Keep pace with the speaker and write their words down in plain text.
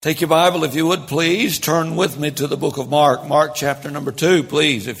Take your Bible, if you would, please. Turn with me to the book of Mark. Mark chapter number 2,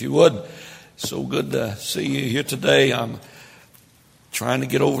 please, if you would. So good to see you here today. I'm trying to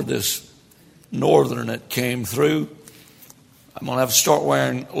get over this northern that came through. I'm going to have to start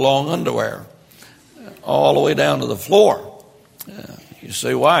wearing long underwear all the way down to the floor. You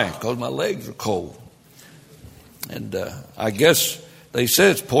say, why? Because my legs are cold. And I guess they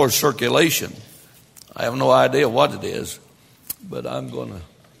say it's poor circulation. I have no idea what it is, but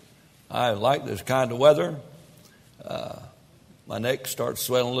I like this kind of weather. My neck starts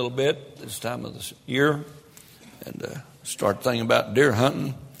swelling a little bit this time of the year, and start thinking about deer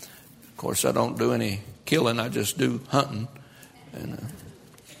hunting. Of course, I don't do any killing; I just do hunting, and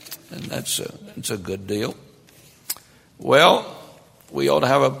it's a good deal. Well, we ought to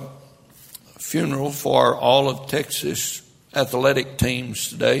have a funeral for all of Texas athletic teams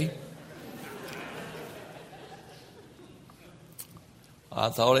today. I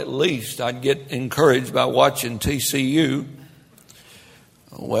thought at least I'd get encouraged by watching TCU.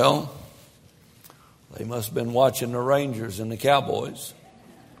 Well, they must have been watching the Rangers and the Cowboys.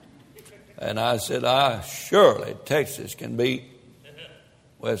 And I said, surely Texas can beat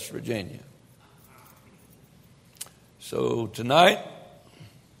West Virginia. So tonight,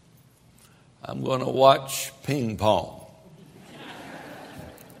 I'm going to watch ping pong.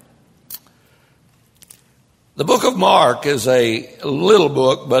 The book of Mark is a little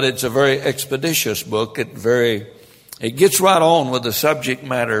book, but it's a very expeditious book. It gets right on with the subject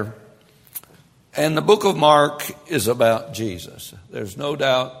matter. And the book of Mark is about Jesus. There's no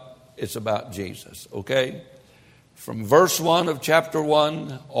doubt it's about Jesus, okay? From verse 1 of chapter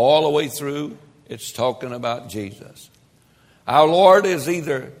 1 all the way through, it's talking about Jesus. Our Lord is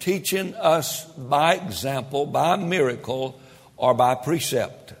either teaching us by example, by miracle, or by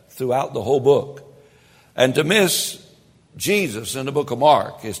precept throughout the whole book. And to miss Jesus in the book of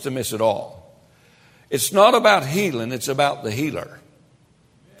Mark is to miss it all. It's not about healing, it's about the healer.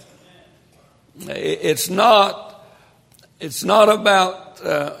 It's not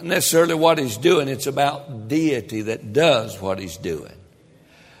about necessarily what he's doing, it's about deity that does what he's doing.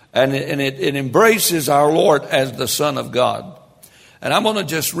 And it embraces our Lord as the Son of God. And I'm going to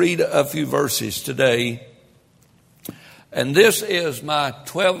just read a few verses today. And this is my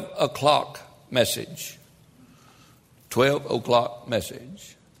 12 o'clock message. 12 o'clock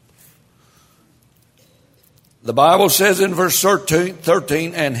message. The Bible says in verse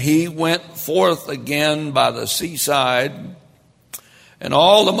 13, and he went forth again by the seaside, and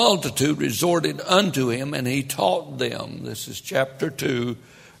all the multitude resorted unto him, and he taught them. This is chapter 2,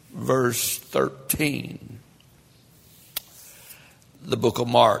 verse 13. The book of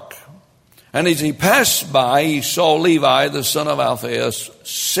Mark. And as he passed by, he saw Levi, the son of Alphaeus,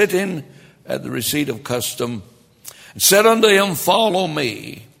 sitting at the receipt of custom, and said unto him, follow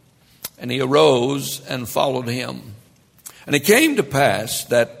me. And he arose and followed him. And it came to pass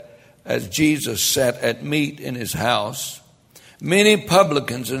that as Jesus sat at meat in his house, many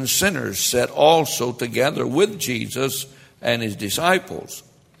publicans and sinners sat also together with Jesus and his disciples.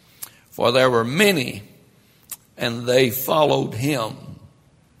 For there were many, and they followed him.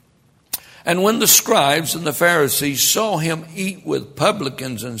 And when the scribes and the Pharisees saw him eat with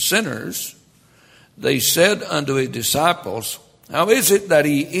publicans and sinners, they said unto his disciples, how is it that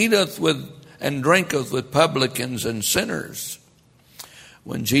he eateth with and drinketh with publicans and sinners?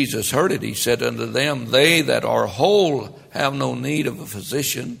 When Jesus heard it, he said unto them, they that are whole have no need of a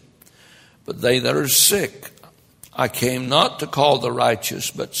physician, but they that are sick. I came not to call the righteous,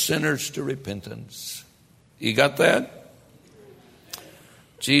 but sinners to repentance. You got that?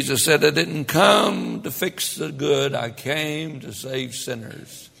 Jesus said, I didn't come to fix the good. I came to save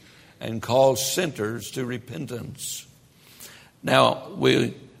sinners and call sinners to repentance. Now,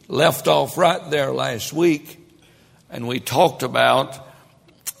 we left off right there last week, and we talked about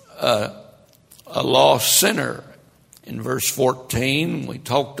a lost sinner. In verse 14, we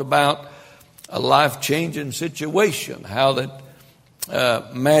talked about a life-changing situation, how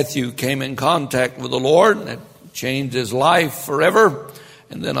that Matthew came in contact with the Lord, and it changed his life forever,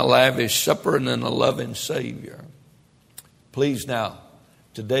 and then a lavish supper, and then a loving Savior. Please now,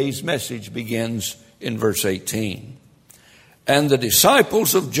 today's message begins in verse 18. And the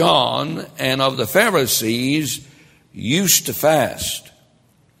disciples of John and of the Pharisees used to fast.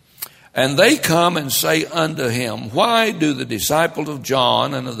 And they come and say unto him, why do the disciples of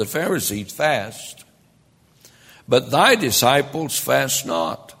John and of the Pharisees fast, but thy disciples fast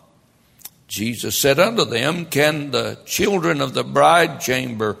not? Jesus said unto them, can the children of the bride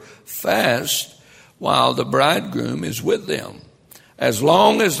chamber fast while the bridegroom is with them? As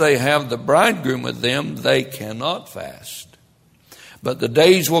long as they have the bridegroom with them, they cannot fast. But the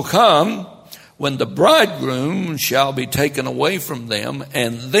days will come when the bridegroom shall be taken away from them,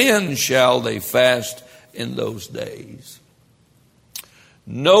 and then shall they fast in those days.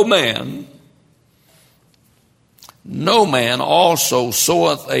 No man also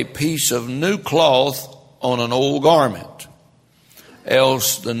seweth a piece of new cloth on an old garment,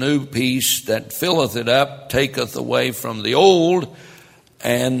 else the new piece that filleth it up taketh away from the old,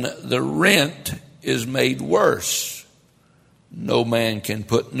 and the rent is made worse. No man can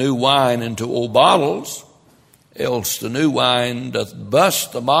put new wine into old bottles, else the new wine doth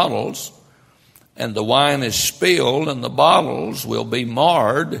bust the bottles, and the wine is spilled, and the bottles will be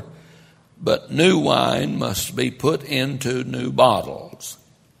marred. But new wine must be put into new bottles.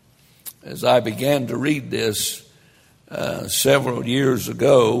 As I began to read this several years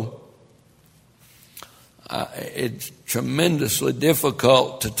ago, it's tremendously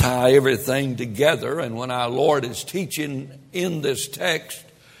difficult to tie everything together. And when our Lord is teaching in this text,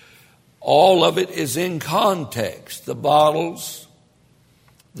 all of it is in context. The bottles,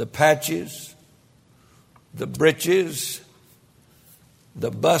 the patches, the breeches,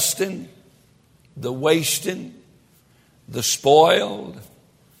 the busting, the wasting, the spoiled,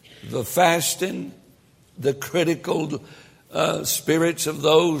 the fasting, the critical spirits of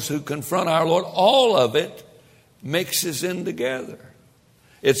those who confront our Lord. All of it mixes in together.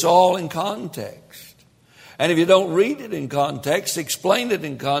 It's all in context. And if you don't read it in context, explain it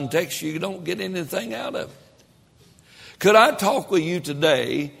in context, you don't get anything out of it. Could I talk with you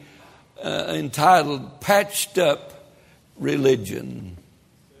today entitled Patched Up Religion?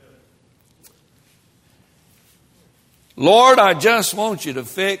 Lord, I just want you to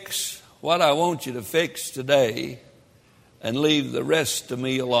fix what I want you to fix today and leave the rest to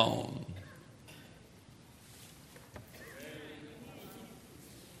me alone.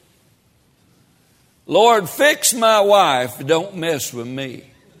 Lord, fix my wife. Don't mess with me.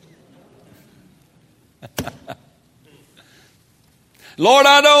 Lord,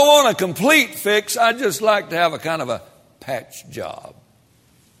 I don't want a complete fix. I just like to have a kind of a patch job.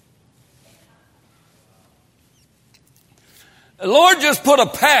 Lord, just put a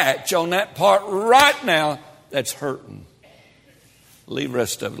patch on that part right now that's hurting. Leave the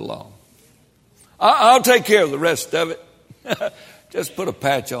rest of it alone. I'll take care of the rest of it. Just put a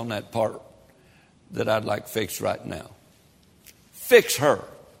patch on that part that I'd like fixed right now. Fix her.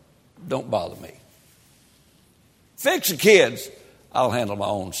 Don't bother me. Fix the kids. I'll handle my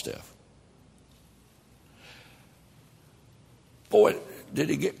own stuff. Boy, did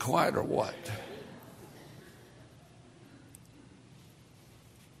he get quiet or what?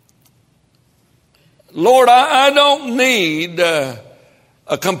 Lord, I don't need a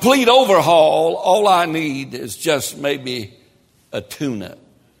complete overhaul. All I need is just maybe a tune-up.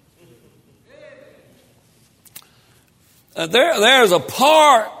 There's a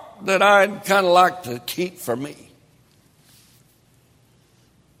part that I'd kind of like to keep for me.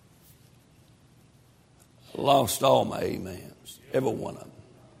 Lost all my amens, every one of them.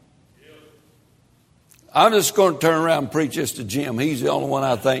 I'm just going to turn around and preach this to Jim. He's the only one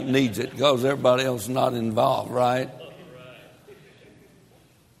I think needs it because everybody else is not involved, right?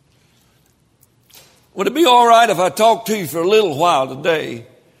 Would it be all right if I talked to you for a little while today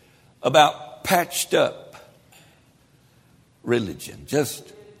about patched up religion?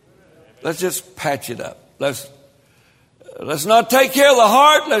 Let's just patch it up. Let's not take care of the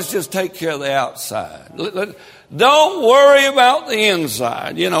heart. Let's just take care of the outside. Don't worry about the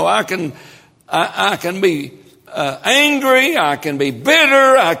inside. You know, I can be angry. I can be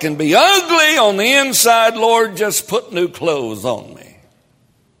bitter. I can be ugly on the inside. Lord, just put new clothes on me.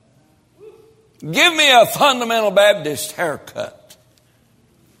 Give me a fundamental Baptist haircut.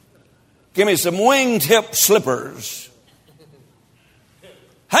 Give me some wingtip slippers.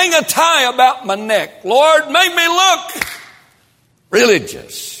 Hang a tie about my neck. Lord, make me look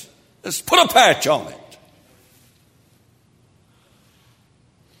religious. Let's put a patch on it.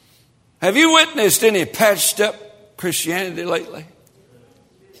 Have you witnessed any patched up Christianity lately?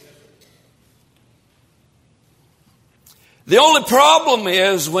 The only problem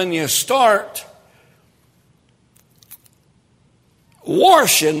is when you start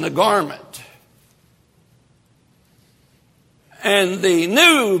washing the garment and the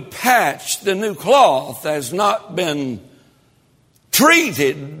new patch, the new cloth has not been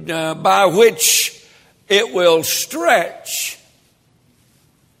treated by which it will stretch.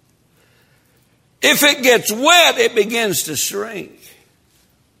 If it gets wet, it begins to shrink.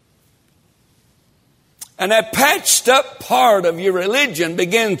 And that patched up part of your religion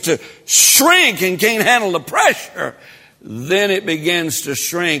begins to shrink and can't handle the pressure. Then it begins to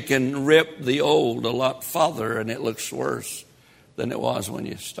shrink and rip the old a lot farther, and it looks worse than it was when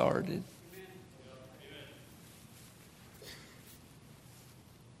you started.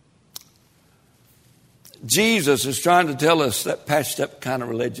 Jesus is trying to tell us that patched up kind of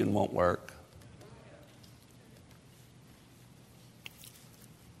religion won't work.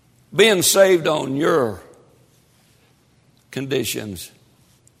 Being saved on your conditions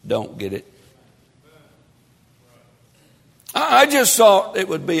don't get it. I just thought it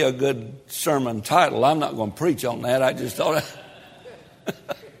would be a good sermon title. I'm not going to preach on that. I just thought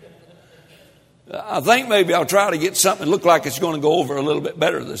I think maybe I'll try to get something that look like it's going to go over a little bit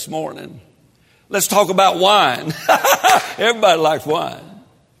better this morning. Let's talk about wine. Everybody likes wine.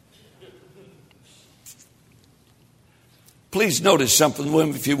 Please notice something,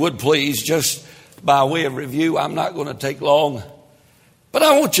 if you would please, just by way of review. I'm not going to take long. But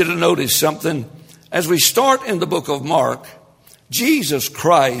I want you to notice something. As we start in the book of Mark, Jesus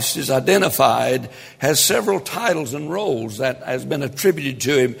Christ is identified, has several titles and roles that has been attributed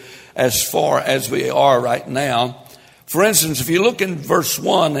to him as far as we are right now. For instance, if you look in verse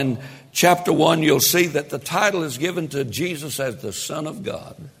 1 in chapter 1, you'll see that the title is given to Jesus as the Son of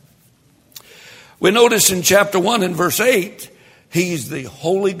God. We notice in chapter 1 in verse 8, he's the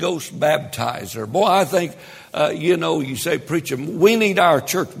Holy Ghost baptizer. Boy, I think, you say, preacher, we need our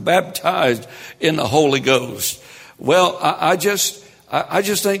church baptized in the Holy Ghost. Well, I just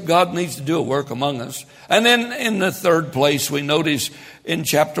think God needs to do a work among us. And then in the third place, we notice in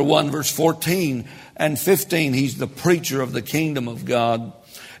chapter 1, verse 14 and 15, he's the preacher of the kingdom of God.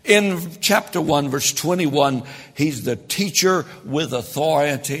 In chapter 1, verse 21, he's the teacher with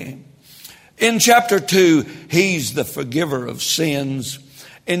authority. In chapter 2, he's the forgiver of sins.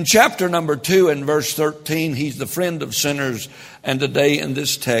 In chapter number 2 and verse 13, he's the friend of sinners. And today in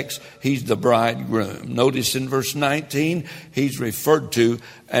this text, he's the bridegroom. Notice in verse 19, he's referred to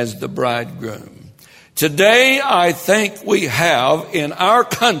as the bridegroom. Today, I think we have in our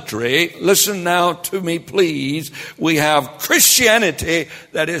country, listen now to me please, we have Christianity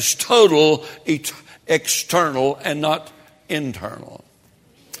that is total, external and not internal.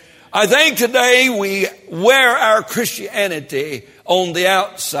 I think today we wear our Christianity on the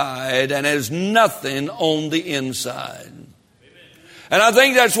outside and has nothing on the inside. And I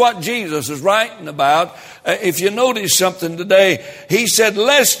think that's what Jesus is writing about. If you notice something today, he said,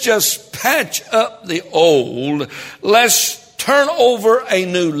 let's just patch up the old. Let's turn over a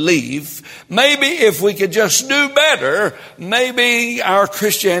new leaf. Maybe if we could just do better, maybe our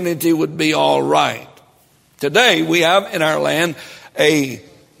Christianity would be all right. Today we have in our land a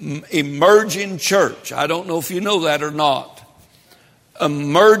emerging church. I don't know if you know that or not.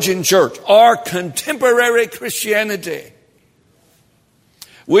 Emerging church or contemporary Christianity.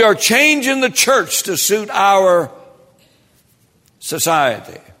 We are changing the church to suit our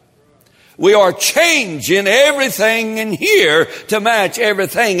society. We are changing everything in here to match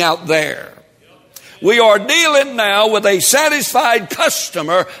everything out there. We are dealing now with a satisfied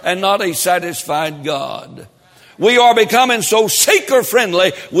customer and not a satisfied God. We are becoming so seeker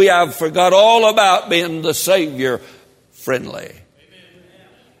friendly, we have forgot all about being the Savior friendly.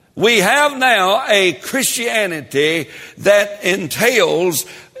 We have now a Christianity that entails,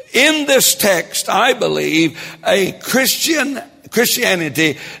 in this text, I believe, a Christianity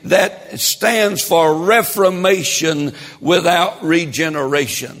that stands for reformation without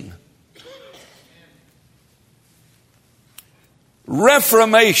regeneration.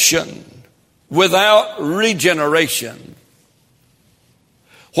 Reformation without regeneration.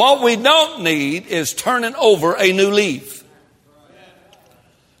 What we don't need is turning over a new leaf.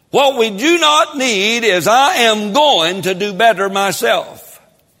 What we do not need is I am going to do better myself.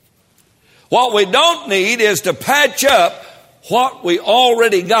 What we don't need is to patch up what we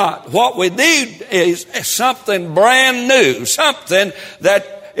already got. What we need is something brand new, something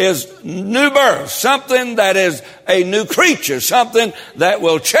that is new birth, something that is a new creature, something that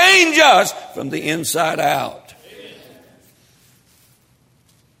will change us from the inside out.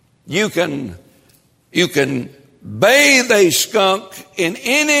 You can bathe a skunk in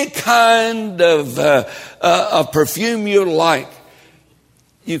any kind of perfume you like.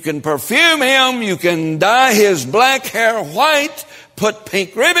 You can perfume him, you can dye his black hair white, put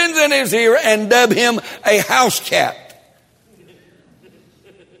pink ribbons in his ear, and dub him a house cat.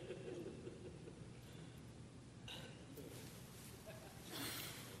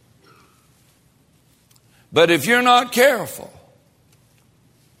 But if you're not careful,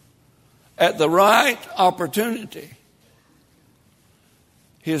 at the right opportunity,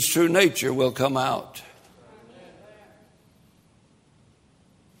 his true nature will come out.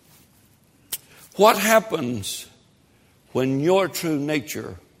 What happens when your true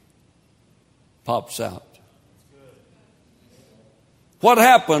nature pops out? What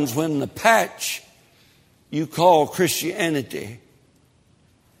happens when the patch you call Christianity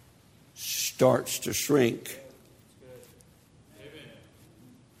starts to shrink?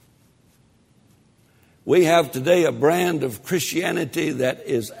 We have today a brand of Christianity that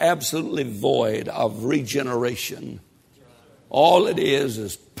is absolutely void of regeneration. All it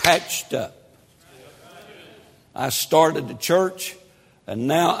is patched up. I started the church, and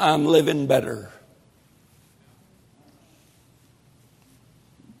now I'm living better.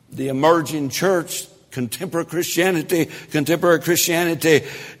 The emerging church, contemporary Christianity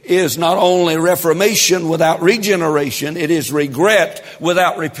is not only reformation without regeneration, it is regret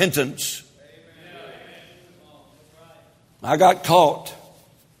without repentance. I got caught.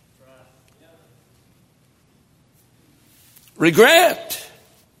 Regret.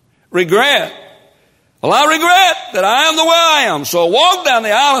 Well, I regret that I am the way I am. So I walked down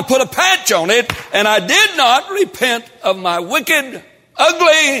the aisle and put a patch on it, and I did not repent of my wicked,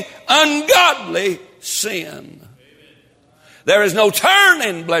 ugly, ungodly sin. There is no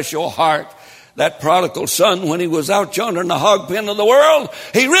turning, bless your heart. That prodigal son, when he was out yonder in the hog pen of the world,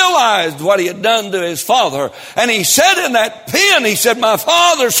 he realized what he had done to his father. And he said in that pen, he said, my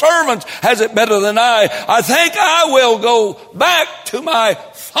father's servant has it better than I. I think I will go back to my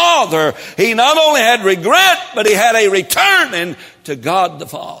father. He not only had regret, but he had a returning to God the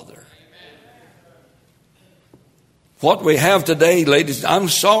Father. What we have today, ladies, I'm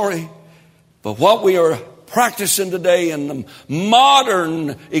sorry, but what we are practicing today in the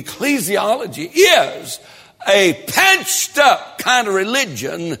modern ecclesiology is a patched up kind of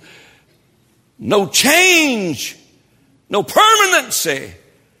religion. No change, no permanency,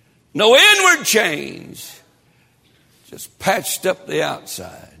 no inward change. Just patched up the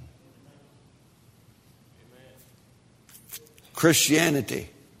outside. Christianity,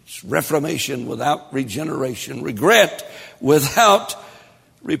 it's reformation without regeneration, regret without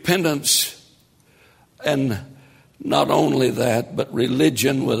repentance. And not only that, but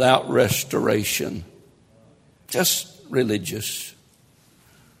religion without restoration. Just religious.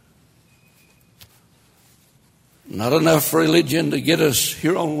 Not enough religion to get us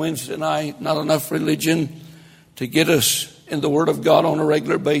here on Wednesday night. Not enough religion to get us in the Word of God on a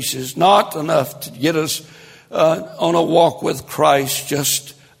regular basis. Not enough to get us on a walk with Christ.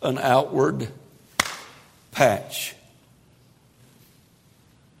 Just an outward patch.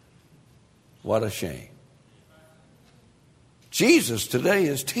 What a shame. Jesus today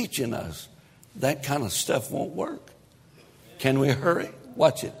is teaching us that kind of stuff won't work. Can we hurry?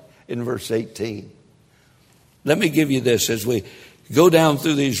 Watch it in verse 18. Let me give you this as we go down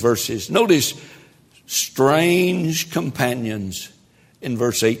through these verses. Notice strange companions in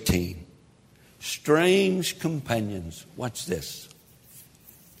verse 18. Strange companions. Watch this.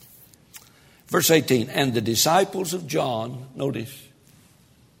 Verse 18. And the disciples of John, notice,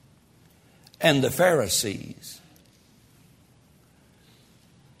 and the Pharisees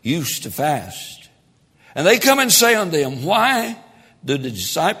used to fast. And they come and say unto them, why do the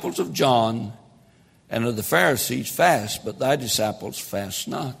disciples of John and of the Pharisees fast, but thy disciples fast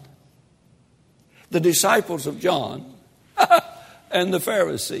not? The disciples of John and the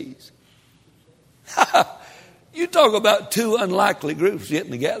Pharisees. You talk about two unlikely groups getting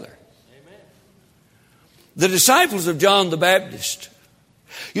together. Amen. The disciples of John the Baptist.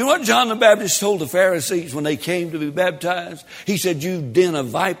 You know what John the Baptist told the Pharisees when they came to be baptized? He said, you den of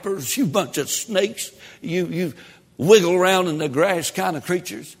vipers, you bunch of snakes, you wiggle around in the grass kind of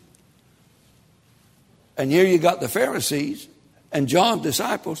creatures. And here you got the Pharisees and John's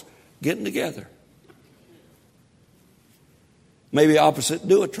disciples getting together. Maybe opposite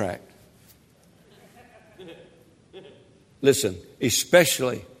do attract. Listen,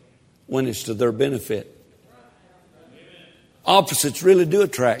 especially when it's to their benefit. Opposites really do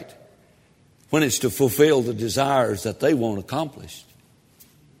attract when it's to fulfill the desires that they want accomplished.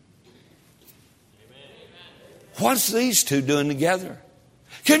 What's these two doing together?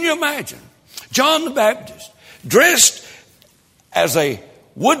 Can you imagine? John the Baptist, dressed as a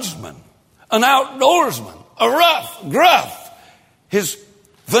woodsman, an outdoorsman, a gruff. His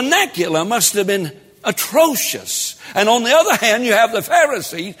vernacular must have been atrocious. And on the other hand, you have the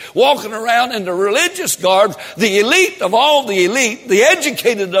Pharisees walking around in the religious garbs, the elite of all the elite, the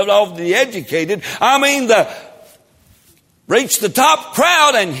educated of all the educated. I mean, reach the top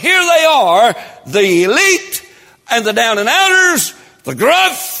crowd, and here they are, the elite and the down and outers, the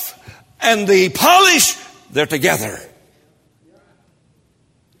gruff and the polished, they're together.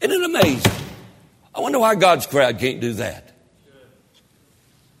 Isn't it amazing? I wonder why God's crowd can't do that.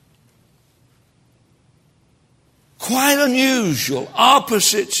 Quite unusual.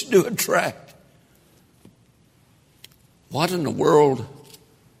 Opposites do attract. What in the world?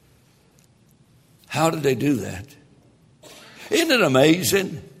 How did they do that? Isn't it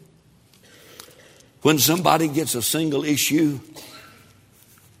amazing when somebody gets a single issue?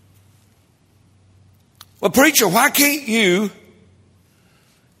 Well, preacher, why can't you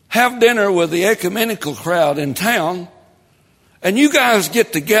have dinner with the ecumenical crowd in town and you guys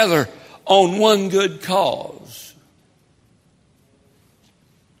get together on one good cause?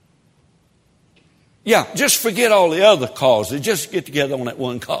 Yeah, just forget all the other causes. Just get together on that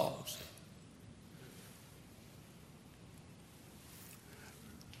one cause.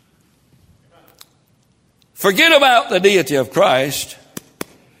 Forget about the deity of Christ.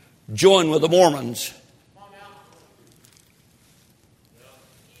 Join with the Mormons.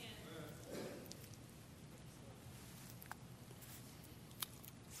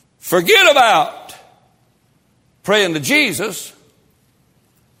 Forget about praying to Jesus.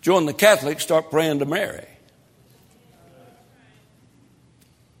 Join the Catholics, start praying to Mary.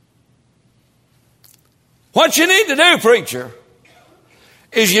 What you need to do, preacher,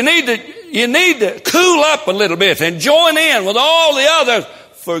 is you need to cool up a little bit and join in with all the others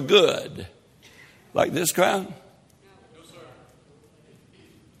for good. Like this crowd?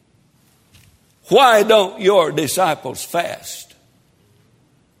 Why don't your disciples fast?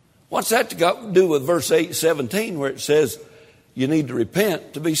 What's that got to do with verse 8:17 where it says you need to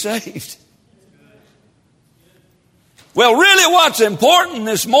repent to be saved? Well, really what's important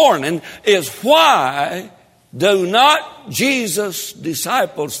this morning is why do not Jesus'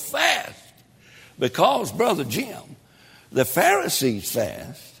 disciples fast? Because, Brother Jim, the Pharisees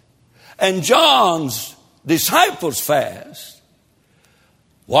fast and John's disciples fast.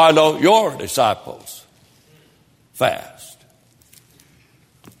 Why don't your disciples fast?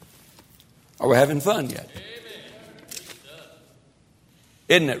 Are we having fun yet?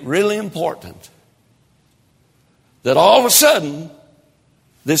 Isn't it really important that all of a sudden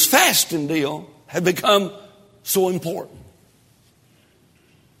this fasting deal had become so important?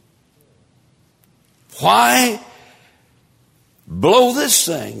 Why blow this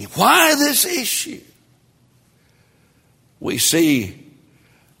thing? Why this issue? We see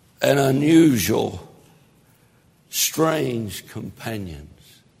an unusual, strange companions.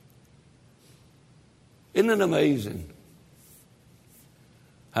 Isn't it amazing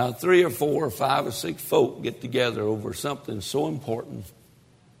how 3 or 4 or 5 or 6 folk get together over something so important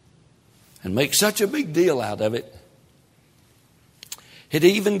and make such a big deal out of it? It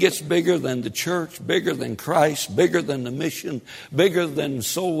even gets bigger than the church, bigger than Christ, bigger than the mission, bigger than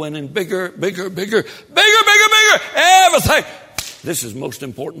soul winning, bigger, everything. This is the most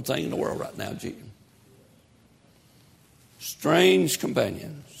important thing in the world right now, G. Strange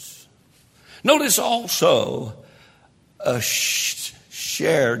companions. Notice also a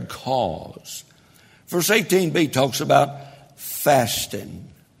shared cause. Verse 18b talks about fasting.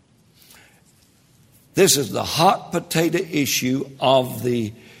 This is the hot potato issue of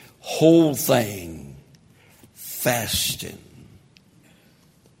the whole thing. Fasting.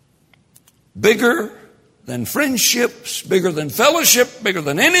 Bigger than friendships, bigger than fellowship, bigger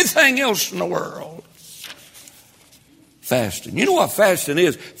than anything else in the world. Fasting. You know what fasting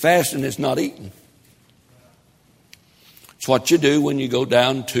is? Fasting is not eating. It's what you do when you go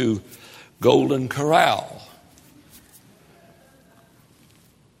down to Golden Corral.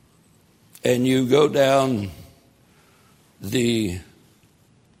 And you go down the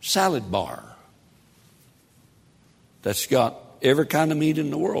salad bar that's got every kind of meat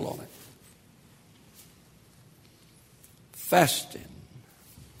in the world on it. Fasting.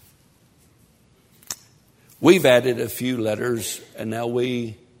 We've added a few letters, and now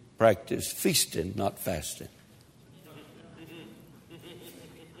we practice feasting, not fasting.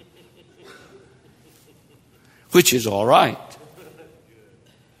 Which is all right.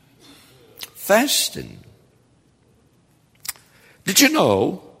 Fasting. Did you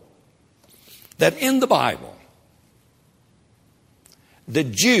know that in the Bible, the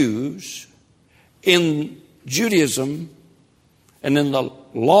Jews in Judaism and in the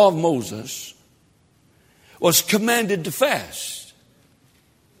law of Moses was commanded to fast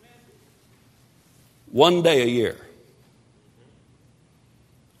 1 day a year.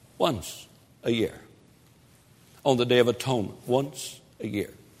 Once a year. On the Day of Atonement. Once a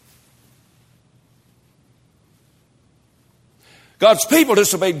year. God's people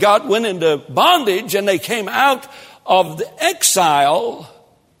disobeyed God, went into bondage, and they came out of the exile,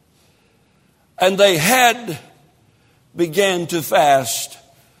 and they began to fast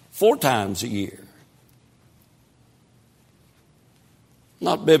 4 times a year.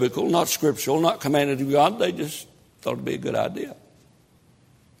 Not biblical, not scriptural, not commanded of God. They just thought it'd be a good idea.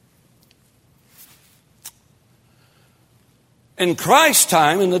 In Christ's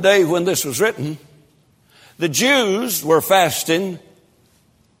time, in the day when this was written, the Jews were fasting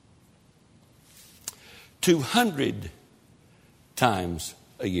 200 times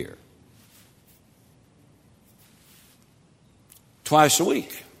a year. Twice a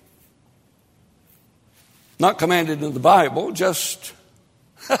week. Not commanded in the Bible, just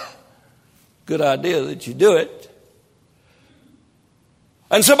good idea that you do it.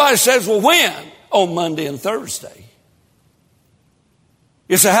 And somebody says, well, when? On Monday and Thursday.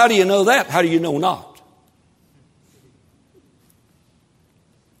 You say, how do you know that? How do you know not?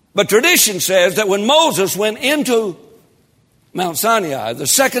 But tradition says that when Moses went into Mount Sinai the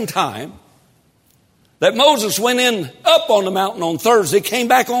second time, that Moses went in up on the mountain on Thursday, came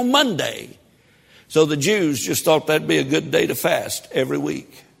back on Monday. So the Jews just thought that'd be a good day to fast every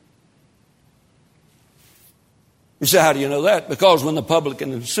week. You say, how do you know that? Because when the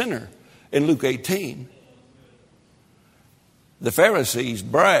publican and sinner in Luke 18, the Pharisees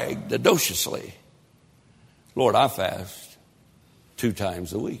bragged audaciously, Lord, I fast 2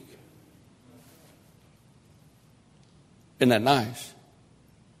 times a week. Isn't that nice?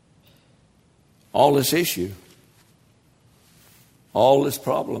 All this issue, all this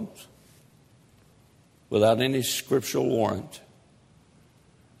problems, without any scriptural warrant.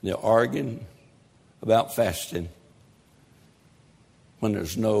 They're arguing about fasting when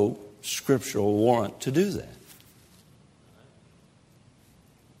there's no scriptural warrant to do that.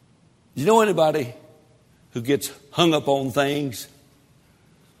 Do you know anybody who gets hung up on things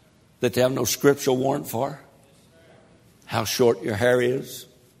that they have no scriptural warrant for? How short your hair is,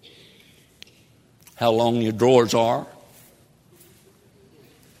 how long your drawers are.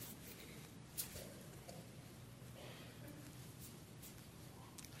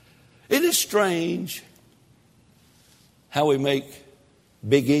 It is strange how we make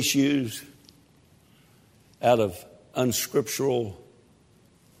big issues out of unscriptural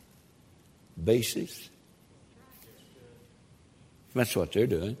basis. That's what they're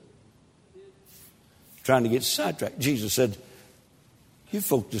doing. Trying to get sidetracked. Jesus said, you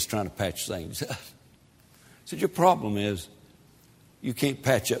folk just trying to patch things up. He said, your problem is you can't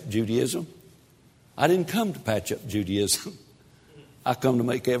patch up Judaism. I didn't come to patch up Judaism. I come to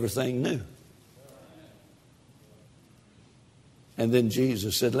make everything new. And then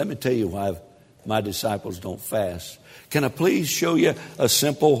Jesus said, let me tell you why my disciples don't fast. Can I please show you a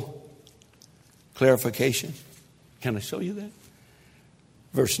simple clarification? Can I show you that?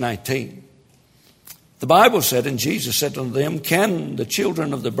 Verse 19. The Bible said, and Jesus said unto them, can the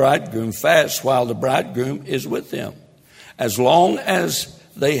children of the bridegroom fast while the bridegroom is with them? As long as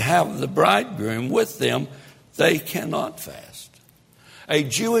they have the bridegroom with them, they cannot fast. A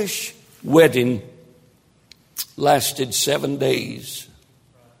Jewish wedding lasted 7 days.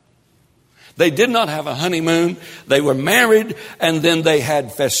 They did not have a honeymoon. They were married, and then they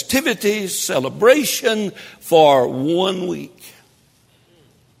had festivities, celebration for 1 week.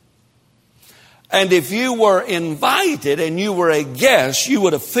 And if you were invited and you were a guest, you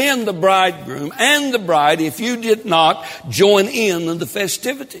would offend the bridegroom and the bride if you did not join in the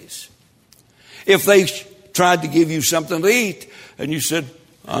festivities. If they tried to give you something to eat and you said,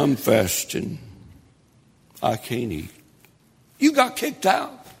 I'm fasting, I can't eat, you got kicked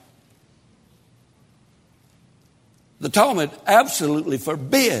out. The Talmud absolutely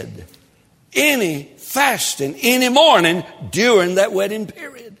forbid any fasting any morning during that wedding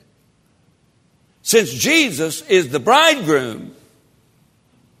period. Since Jesus is the bridegroom,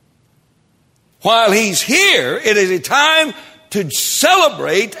 while he's here, it is a time to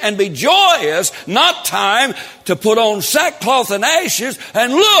celebrate and be joyous, not time to put on sackcloth and ashes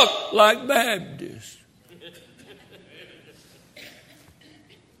and look like Baptists.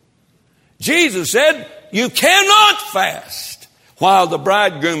 Jesus said, you cannot fast while the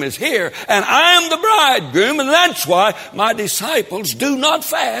bridegroom is here, and I am the bridegroom, and that's why my disciples do not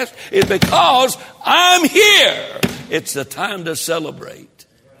fast, is because I'm here. It's the time to celebrate.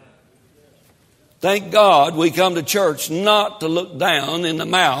 Thank God we come to church not to look down in the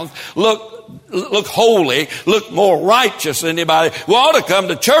mouth, look holy, look more righteous than anybody. We ought to come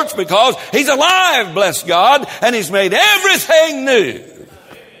to church because he's alive, bless God, and he's made everything new.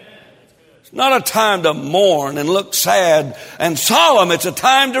 Not a time to mourn and look sad and solemn. It's a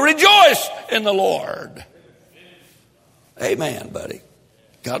time to rejoice in the Lord. Amen, buddy.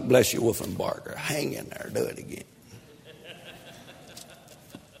 God bless you, Wolfenbarger. Hang in there. Do it again.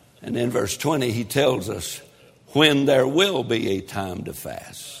 And in verse 20, he tells us when there will be a time to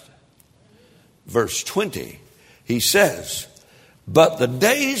fast. Verse 20, he says, but the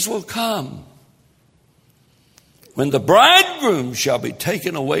days will come when the bridegroom shall be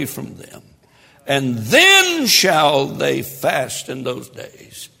taken away from them, and then shall they fast in those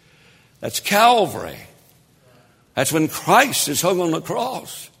days. That's Calvary. That's when Christ is hung on the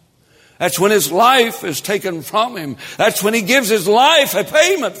cross. That's when his life is taken from him. That's when he gives his life a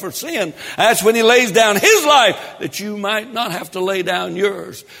payment for sin. That's when he lays down his life that you might not have to lay down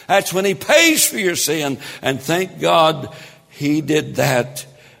yours. That's when he pays for your sin. And thank God he did that.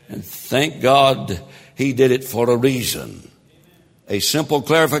 And thank God he did it for a reason. A simple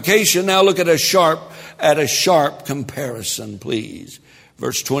clarification. Now look at a sharp comparison, please.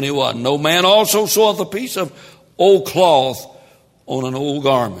 Verse 21. No man also seweth a piece of old cloth on an old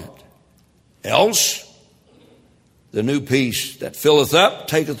garment. Else, the new piece that filleth up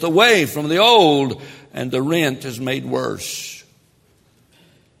taketh away from the old, and the rent is made worse.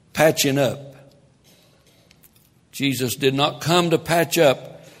 Patching up. Jesus did not come to patch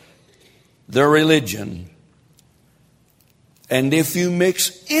up their religion. And if you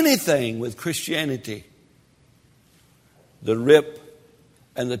mix anything with Christianity, the rip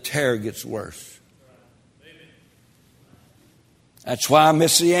and the tear gets worse. That's why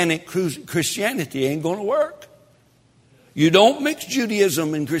Messianic Christianity ain't going to work. You don't mix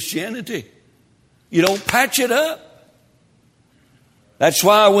Judaism and Christianity. You don't patch it up. That's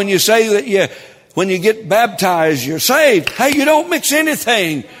why when you say that when you get baptized, you're saved. Hey, you don't mix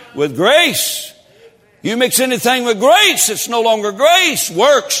anything with grace. You mix anything with grace, it's no longer grace.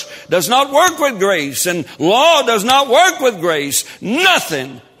 Works does not work with grace, and law does not work with grace.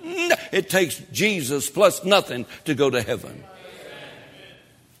 Nothing. It takes Jesus plus nothing to go to heaven.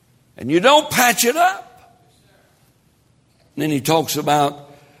 And you don't patch it up. And then he talks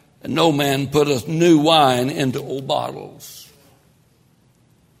about, no man putteth new wine into old bottles.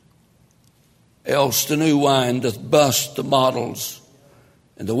 Else the new wine doth bust the bottles.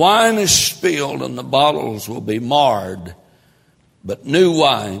 And the wine is spilled, and the bottles will be marred. But new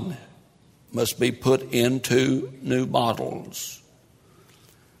wine must be put into new bottles.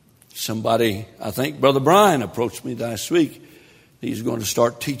 Somebody, I think Brother Brian approached me last week. He's going to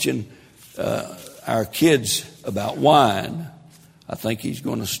start teaching our kids about wine. I think he's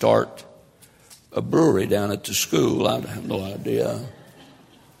going to start a brewery down at the school. I have no idea.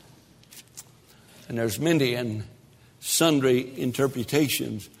 And there's many and sundry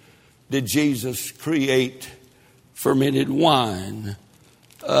interpretations. Did Jesus create fermented wine?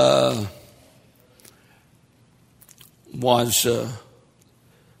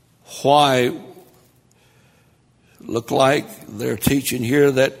 Why look like they're teaching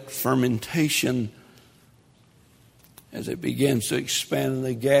here that fermentation, as it begins to expand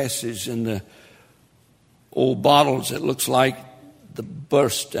the gases in the old bottles, it looks like the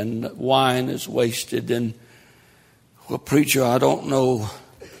burst and the wine is wasted. And well, preacher, I don't know.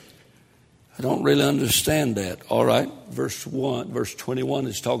 I don't really understand that. All right, verse 21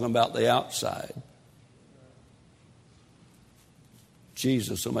 is talking about the outside.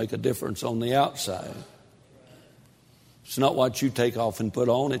 Jesus will make a difference on the outside. It's not what you take off and put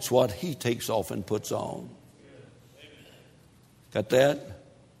on. It's what he takes off and puts on. Got that?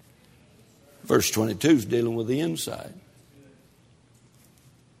 Verse 22 is dealing with the inside.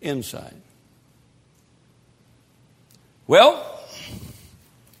 Inside. Well,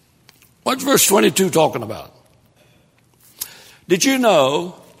 what's verse 22 talking about? Did you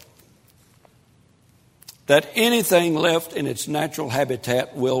know that anything left in its natural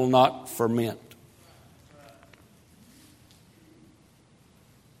habitat will not ferment?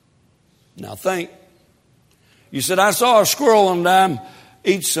 Now think. You said, I saw a squirrel one time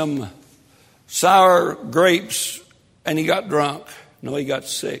eat some sour grapes and he got drunk. No, he got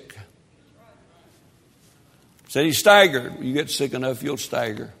sick. Said he staggered. You get sick enough, you'll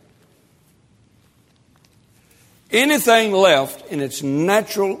stagger. Anything left in its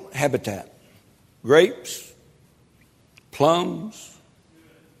natural habitat, grapes, plums,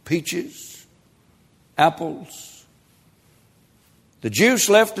 peaches, apples, the juice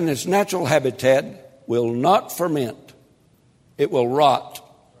left in its natural habitat will not ferment. It will rot,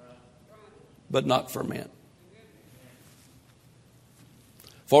 but not ferment.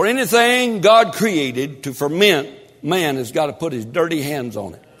 For anything God created to ferment, man has got to put his dirty hands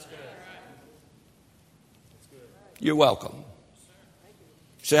on it. You're welcome.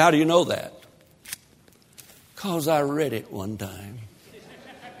 So how do you know that? Because I read it one time.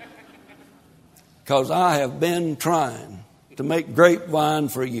 Because I have been trying to make grape wine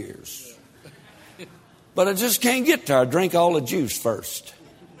for years. But I just can't get there. I drink all the juice first.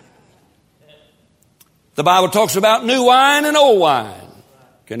 The Bible talks about new wine and old wine.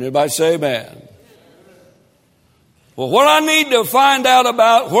 Can anybody say amen? Well, what I need to find out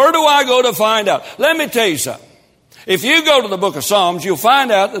about, where do I go to find out? Let me tell you something. If you go to the book of Psalms, you'll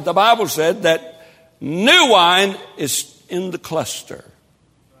find out that the Bible said that New wine is in the cluster.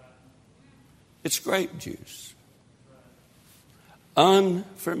 It's grape juice.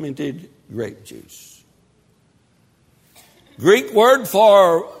 Unfermented grape juice. Greek word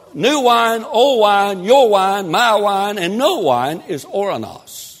for new wine, old wine, your wine, my wine, and no wine is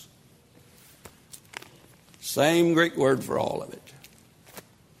oranos. Same Greek word for all of it.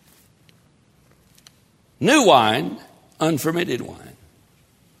 New wine, unfermented wine.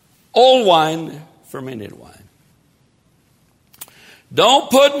 Old wine, fermented wine.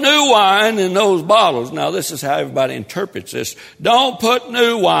 Don't put new wine in those bottles. Now, this is how everybody interprets this. Don't put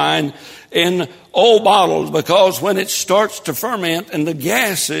new wine in old bottles, because when it starts to ferment and the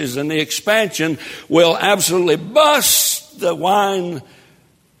gases and the expansion will absolutely bust the wine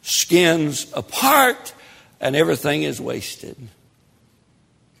skins apart and everything is wasted.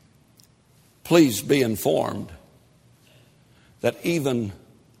 Please be informed that even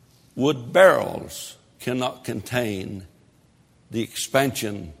wood barrels cannot contain the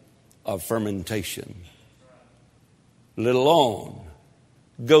expansion of fermentation, let alone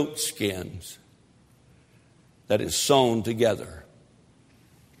goat skins that is sewn together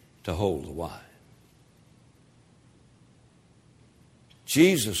to hold the wine.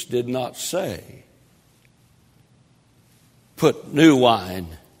 Jesus did not say, put new wine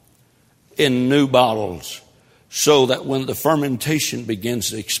in new bottles so that when the fermentation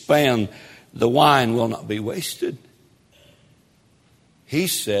begins to expand, the wine will not be wasted. He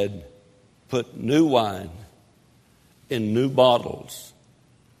said, put new wine in new bottles,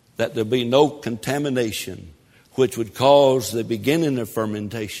 that there be no contamination which would cause the beginning of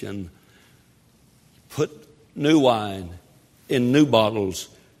fermentation. Put new wine in new bottles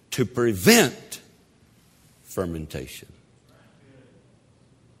to prevent fermentation.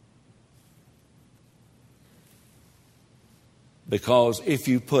 Because if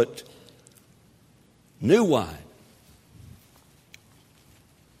you put new wine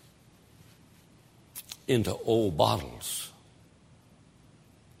into old bottles,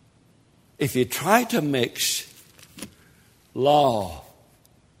 if you try to mix law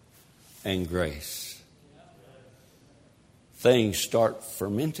and grace, things start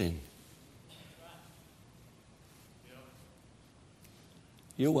fermenting.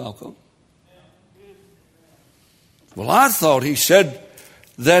 You're welcome. Well, I thought he said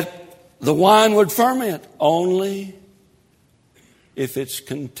that the wine would ferment only if it's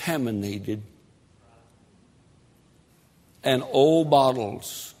contaminated. And old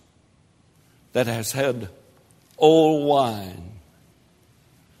bottles that has had old wine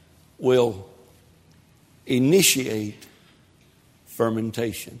will initiate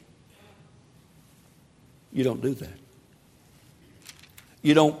fermentation. You don't do that.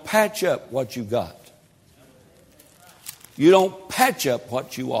 You don't patch up what you got. You don't patch up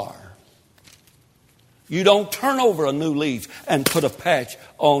what you are. You don't turn over a new leaf and put a patch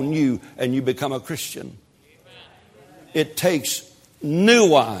on you and you become a Christian. It takes new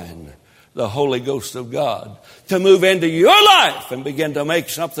wine, the Holy Ghost of God, to move into your life and begin to make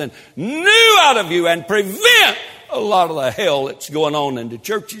something new out of you and prevent a lot of the hell that's going on in the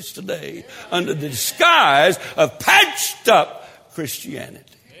churches today under the disguise of patched up Christianity.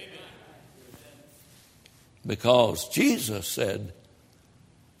 Because Jesus said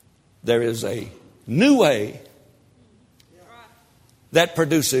there is a new way that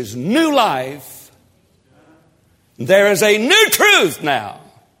produces new life. There is a new truth now.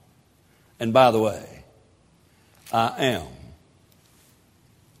 And by the way, I am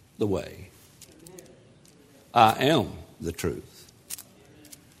the way. I am the truth.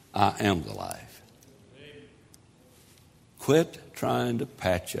 I am the life. Quit trying to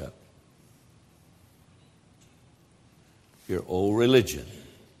patch up your old religion.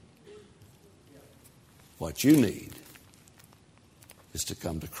 What you need is to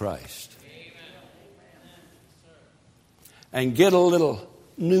come to Christ and get a little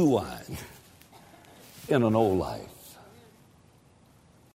new wine in an old life.